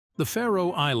The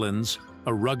Faroe Islands,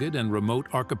 a rugged and remote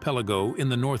archipelago in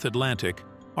the North Atlantic,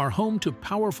 are home to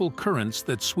powerful currents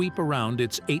that sweep around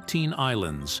its 18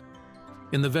 islands.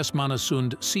 In the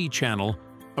Vestmannaeyjum Sea Channel,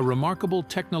 a remarkable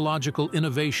technological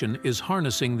innovation is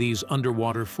harnessing these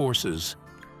underwater forces.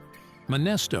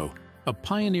 Minesto, a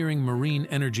pioneering marine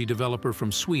energy developer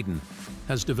from Sweden,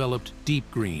 has developed Deep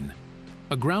Green,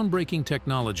 a groundbreaking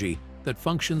technology that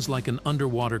functions like an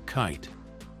underwater kite.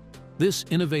 This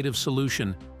innovative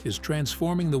solution is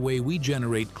transforming the way we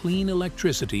generate clean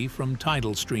electricity from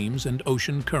tidal streams and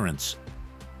ocean currents.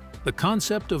 The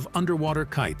concept of underwater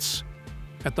kites.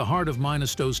 At the heart of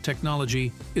Minesto's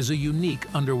technology is a unique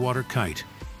underwater kite.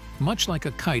 Much like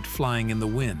a kite flying in the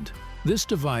wind, this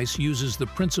device uses the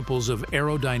principles of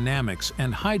aerodynamics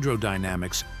and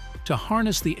hydrodynamics to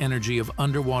harness the energy of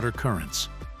underwater currents.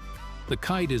 The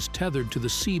kite is tethered to the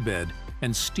seabed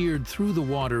and steered through the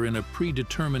water in a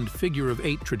predetermined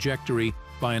figure-of-8 trajectory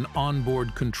by an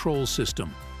onboard control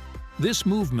system. This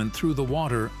movement through the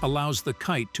water allows the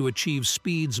kite to achieve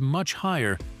speeds much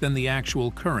higher than the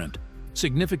actual current,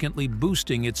 significantly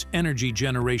boosting its energy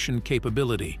generation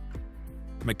capability.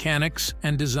 Mechanics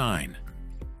and design.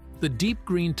 The Deep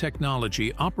Green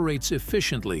technology operates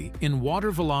efficiently in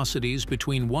water velocities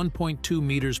between 1.2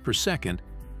 meters per second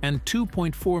and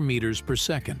 2.4 meters per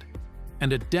second,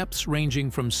 and at depths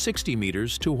ranging from 60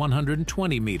 meters to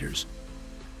 120 meters.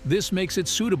 This makes it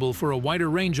suitable for a wider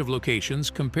range of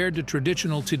locations compared to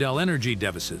traditional tidal energy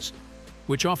devices,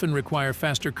 which often require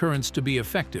faster currents to be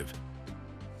effective.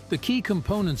 The key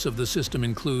components of the system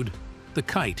include the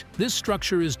kite. This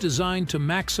structure is designed to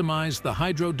maximize the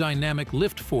hydrodynamic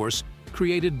lift force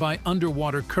created by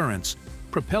underwater currents,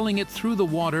 propelling it through the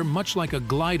water much like a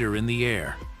glider in the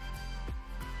air.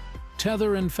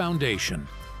 Tether and foundation.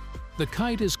 The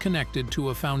kite is connected to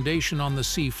a foundation on the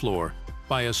seafloor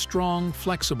by a strong,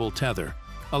 flexible tether,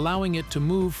 allowing it to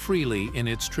move freely in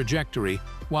its trajectory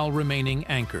while remaining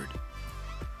anchored.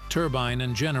 Turbine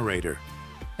and generator.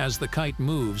 As the kite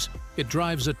moves, it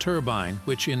drives a turbine,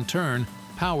 which in turn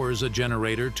powers a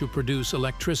generator to produce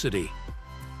electricity.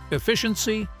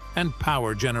 Efficiency and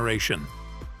power generation.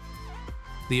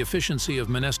 The efficiency of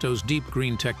Minesto's Deep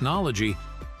Green technology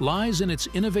lies in its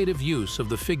innovative use of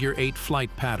the figure-8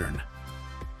 flight pattern.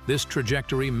 This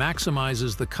trajectory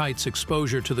maximizes the kite's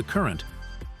exposure to the current,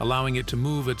 allowing it to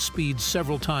move at speeds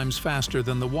several times faster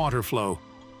than the water flow.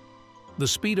 The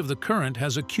speed of the current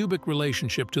has a cubic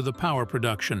relationship to the power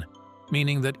production,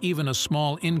 meaning that even a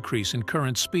small increase in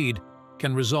current speed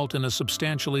can result in a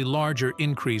substantially larger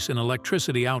increase in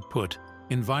electricity output.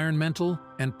 Environmental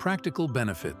and practical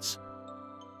benefits.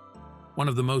 One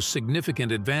of the most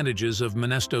significant advantages of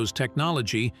Minesto's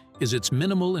technology is its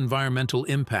minimal environmental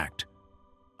impact.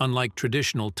 Unlike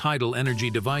traditional tidal energy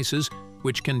devices,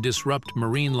 which can disrupt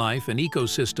marine life and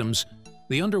ecosystems,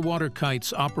 the underwater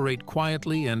kites operate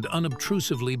quietly and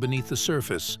unobtrusively beneath the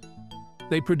surface.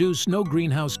 They produce no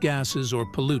greenhouse gases or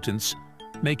pollutants,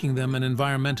 making them an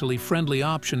environmentally friendly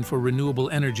option for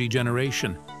renewable energy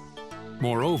generation.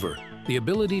 Moreover, the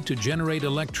ability to generate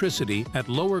electricity at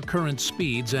lower current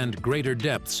speeds and greater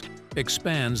depths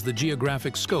expands the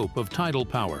geographic scope of tidal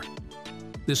power.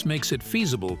 This makes it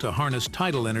feasible to harness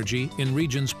tidal energy in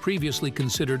regions previously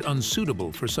considered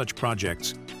unsuitable for such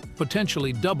projects,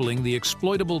 potentially doubling the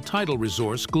exploitable tidal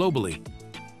resource globally.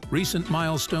 Recent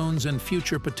milestones and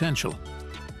future potential.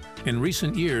 In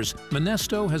recent years,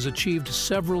 Minesto has achieved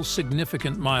several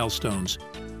significant milestones.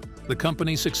 The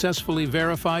company successfully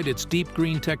verified its Deep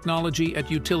Green technology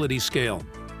at utility scale.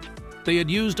 They had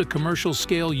used a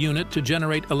commercial-scale unit to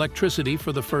generate electricity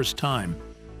for the first time.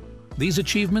 These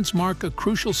achievements mark a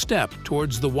crucial step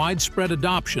towards the widespread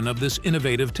adoption of this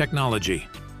innovative technology.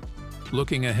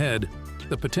 Looking ahead,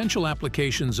 the potential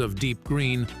applications of Deep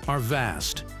Green are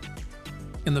vast.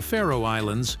 In the Faroe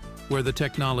Islands, where the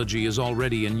technology is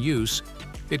already in use,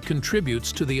 it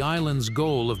contributes to the island's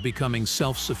goal of becoming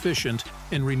self-sufficient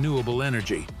in renewable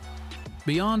energy.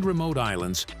 Beyond remote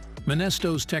islands,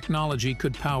 Minesto's technology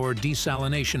could power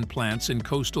desalination plants in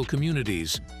coastal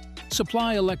communities,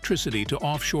 supply electricity to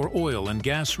offshore oil and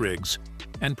gas rigs,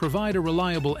 and provide a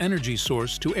reliable energy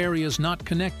source to areas not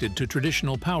connected to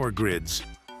traditional power grids.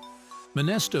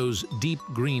 Minesto's Deep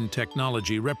Green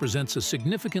technology represents a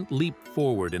significant leap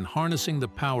forward in harnessing the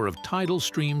power of tidal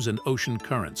streams and ocean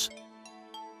currents.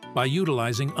 By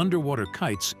utilizing underwater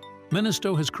kites,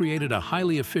 Minesto has created a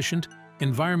highly efficient,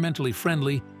 environmentally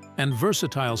friendly, and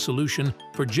versatile solution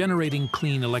for generating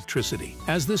clean electricity.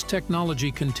 As this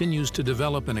technology continues to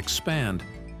develop and expand,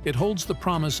 it holds the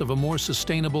promise of a more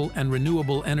sustainable and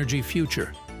renewable energy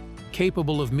future,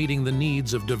 capable of meeting the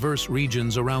needs of diverse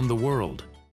regions around the world.